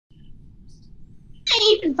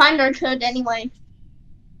can't even find our code anyway.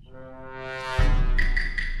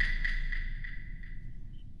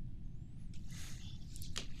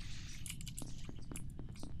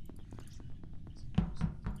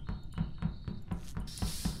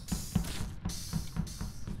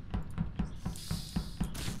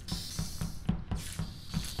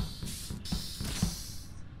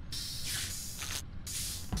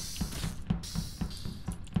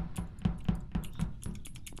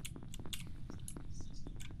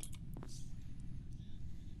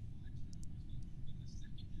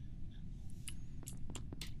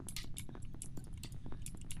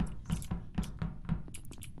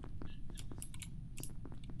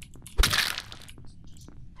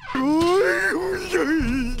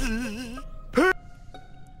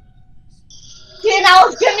 Dude, I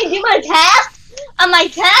was gonna do my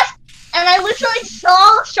task, and I literally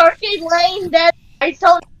saw Sharky laying dead. I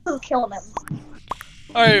told him to kill him.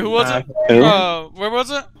 Alright, who was it? Where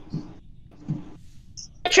was it?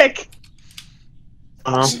 Trick.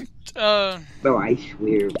 Bro, I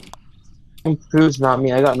swear. Improves not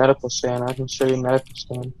me. I got medical scan. I can show you medical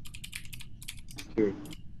scan. Sure.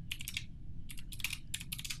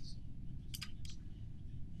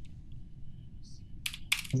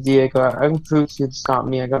 Diego, I can prove to you it's not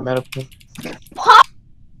me. I got medical.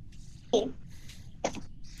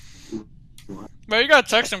 Bro, you gotta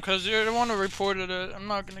text him because you're the one who reported it. I'm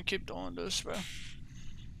not gonna keep doing this, bro.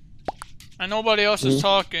 And nobody else is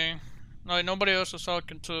talking. Like, nobody else is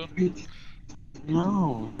talking too.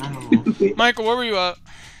 No. Michael, where were you at?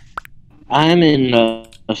 I'm in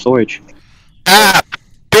storage. Cap!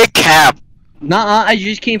 Big cap! Nah, I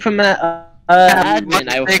just came from admin.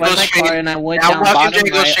 I fled my car and I went down bottom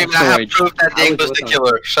right of stream, and I have storage. proof that Dave was the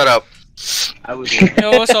killer. Shut up. I was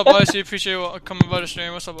Yo, what's up, Icy? Appreciate you coming by the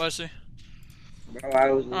stream. What's up, Icy? Bro, I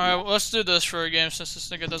was Alright, let's do this for a game since this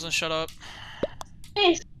nigga doesn't shut up.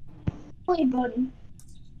 Hey, buddy.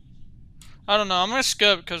 I don't know, I'm gonna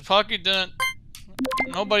skip because Pocky didn't.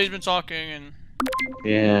 Nobody's been talking and.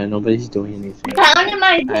 Yeah, nobody's doing anything. Found in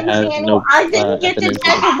my channel. I didn't get to check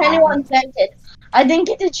if anyone sent it. I didn't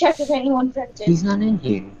get to check if anyone sent it. He's not in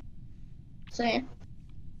here. So yeah.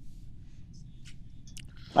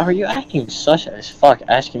 Are you acting sus as fuck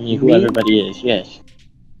asking me who everybody is? Yes.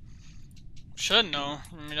 Should know.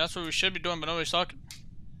 I mean, that's what we should be doing, but nobody's talking.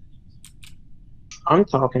 I'm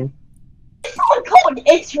talking. Someone called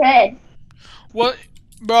It's Red. What?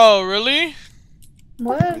 Bro, really?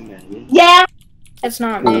 What? Yeah. It's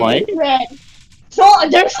not me. What? It's Red. So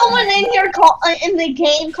there's someone in here called in the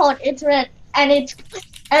game called It's Red, and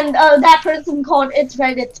that person called It's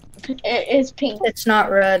Red. It's pink. It's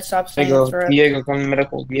not red. Stop saying it's red. Diego, come to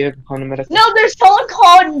medical. Diego, come to medical. No, there's someone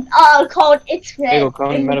called It's Red. Diego, come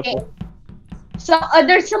to in the medical. game. So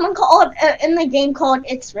there's someone called in the game called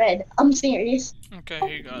It's Red. I'm serious.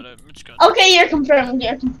 Okay, you got it. It's good. Okay, you're confirmed.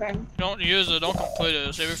 You're confirmed. Don't use it. Don't complete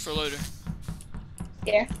it. Save it for later.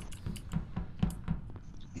 Yeah.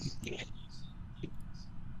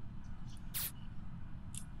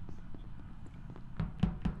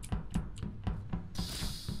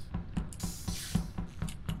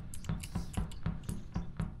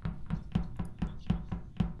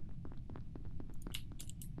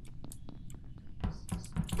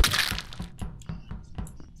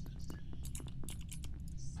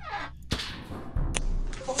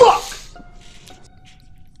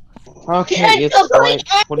 Okay, it's white.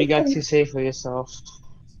 What do you got to say for yourself?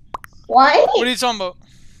 What? What are you talking about?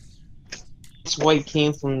 This white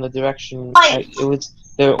came from the direction. White. It was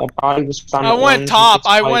the body was found. I went orange, top. it's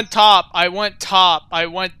I white. went top. I went top. I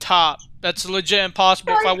went top. That's legit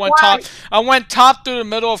impossible. If I went top, I went top through the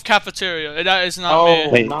middle of cafeteria. That is not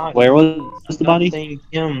me. Wait, not- where was the body? I'm saying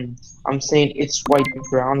him. I'm saying it's white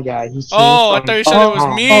brown guy. He came Oh, I from- thought you said it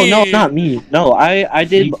was me. Oh no, not me. No, I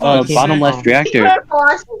did You fucking bottom said- left reactor. Purple.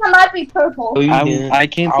 I think I might be purple. Oh, you didn't. I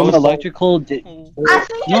came I from was- electrical. I think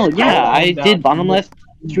No, it's yeah, I purple. did bottom left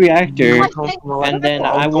reactor, You come from and then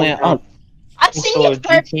electrical. I went up. I think it's Storage. You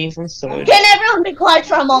purple. came from storage. Can everyone be quiet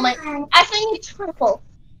for a moment? I think it's purple.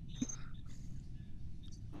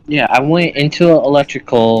 Yeah, I went into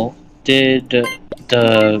electrical, did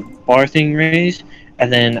the bar thing raise,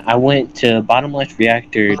 and then I went to bottom left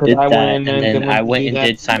reactor, Because did I that, went and in then and I went did and that.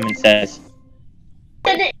 did Simon Says.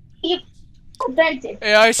 You invented.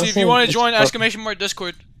 Hey, Icy, if you Listen, want to it's join purple. exclamation mark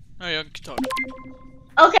Discord. Oh yeah, keep talking.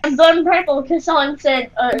 Okay, I'm going purple because someone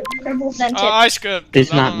said purple sent it. I skipped.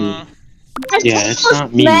 It's I not don't me. know. Yeah, it's Purple's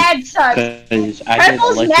not me. Mad sus. Because I did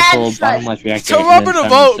Purple's electrical, mad bottom sus. left reactor, Tell and Robert then to Simon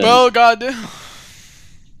vote, Says. bro. Goddamn.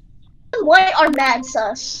 White are mad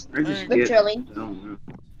sus. I just Literally.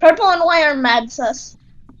 Purple and white are mad sus.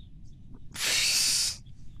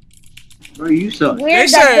 Bro, you suck. Weird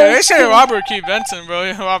They that say those two- Robert keep venting,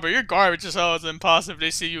 bro. Robert, you're garbage as hell. It's impossible if they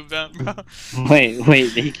see you vent, bro.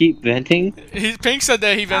 Wait, they keep venting? Pink said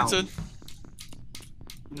that he vented.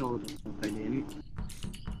 No, the fuck I didn't.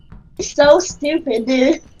 So stupid,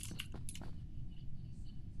 dude.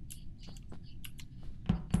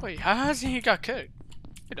 Wait, how has he got kicked?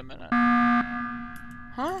 Wait a minute.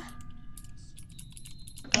 Huh?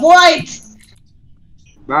 What?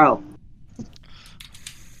 Bro.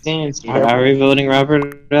 Dan's Are we voting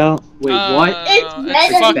Robert out? Wait, what? It's It's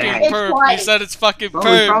red and fucking it's perp. white. He said it's fucking Bro, it's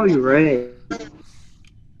perp. probably red.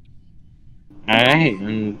 Alright,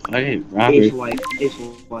 okay, Robert. It's white. It's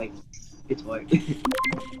white. It's white.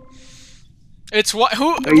 It's white. Who?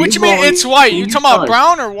 Are What you you mean going- it's white? You you talking about sus?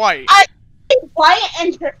 brown or white? It's white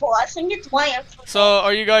and purple. I think it's white and purple. So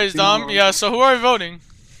are you guys dumb? No. Yeah. So who are we voting?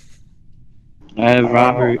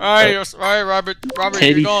 Robert. Alright, Robert,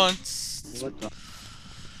 Titties. you're gone. What the?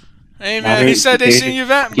 Hey man, he said they seen you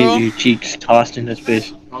vent, Get bro. your cheeks tossed in the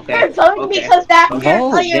space. Okay. You're voting Okay. because that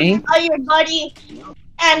Oh, are dang. your buddy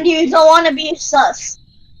and you don't want to be sus.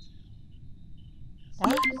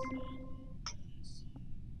 What?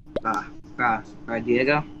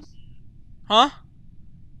 Diego. Huh?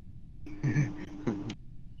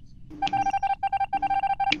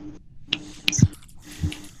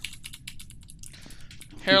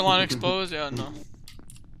 Hairline exposed? Yeah, no.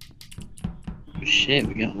 Oh, shit,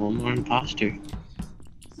 we got one more imposter.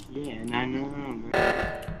 Yeah, and I know, bro.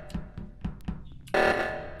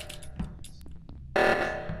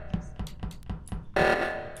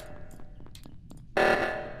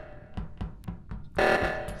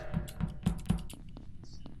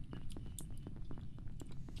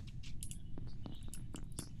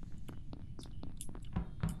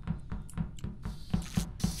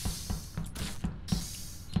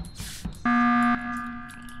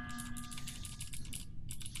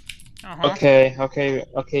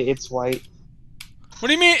 Okay, it's white. What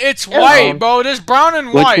do you mean it's white, bro? There's brown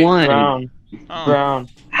and white. Which one? Brown. Oh. Brown.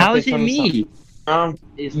 How Okay, is it tell me me? something. Brown.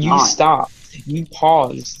 It's You not. stopped. You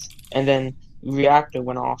paused. And then reactor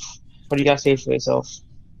went off. What do you gotta say for yourself?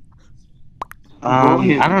 I don't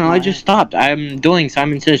know, I just stopped. I'm doing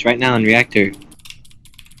Simon Says right now in Reactor.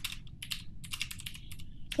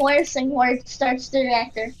 Forcing where it starts the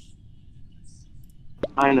reactor.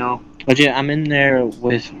 I know. Legit, I'm in there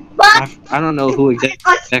with... But I don't know who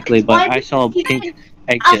exactly, but I saw Pink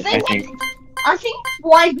exit, I think. I think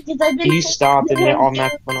why because I've been. You stopped and then it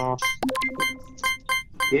automatically went off.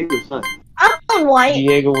 Diego sucks. I'm on white.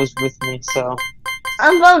 Diego was with me, so.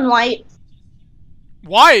 I'm on white.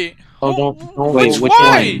 White? Oh, don't Wait, Which which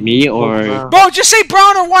white? one? Me or... Brown. Bro, just say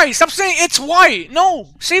brown or white. Stop saying it's white. No,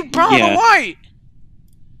 say brown Yeah. or white.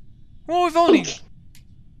 What are we voting?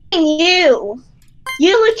 You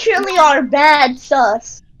literally are bad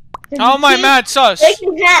sus. How am I mad sus?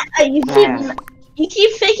 You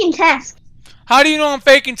keep faking tasks. How do you know I'm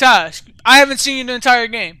faking task? I haven't seen you the entire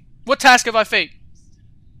game. What task have I faked?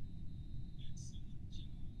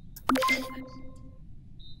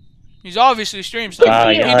 He's obviously stream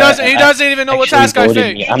sniping. yeah, he doesn't even know what task I voted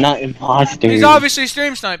faked. me. I'm not imposter. He's obviously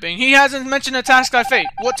stream sniping. He hasn't mentioned a task I faked.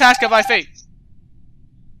 What task have I faked?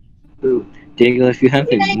 Ooh. Diego, if you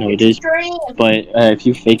haven't noticed, but if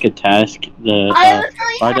you fake a task, the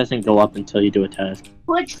bar doesn't go up until you do a task.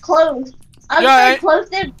 Which closed. Yeah,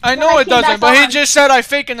 Closed it. I know it doesn't, but he just said I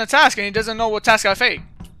fake in the task and he doesn't know what task I fake.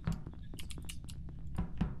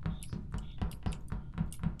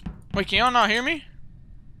 Wait, can y'all not hear me?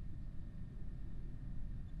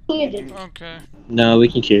 Okay. No, we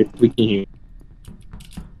can hear. We can hear.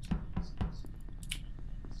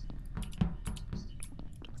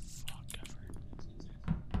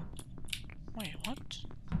 Wait, what?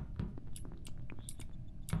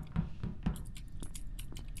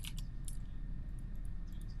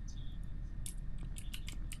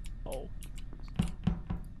 Oh.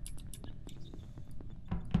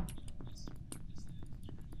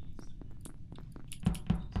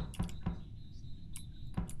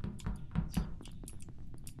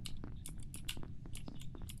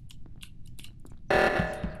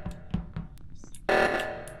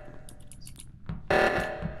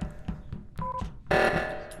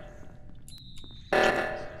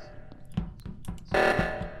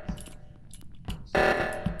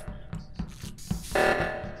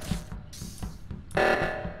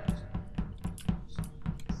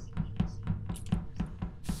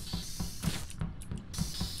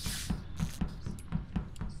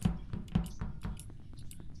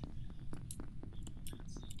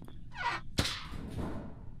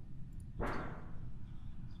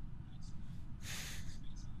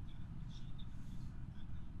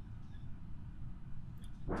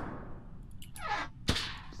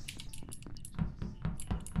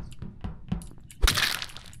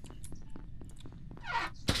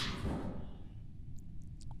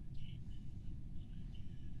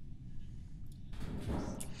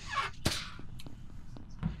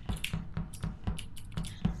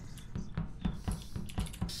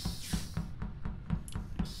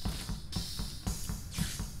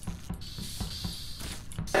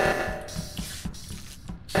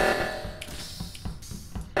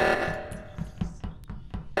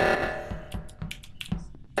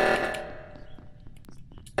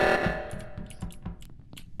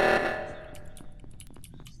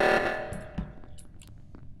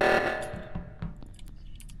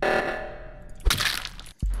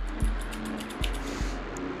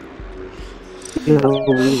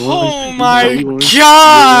 Oh my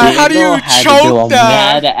god! How do you choke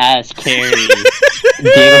that? Mad ass carry.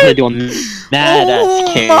 Diego had to do a mad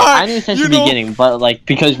ass carry. I knew since the beginning, but like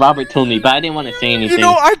because Robert told me, but I didn't want to say anything. You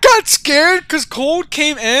know, I got scared because Cold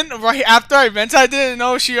came in right after I vented. I didn't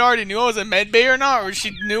know if she already knew I was a med bay or not, or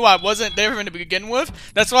she knew I wasn't there from the begin with.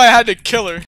 That's why I had to kill her.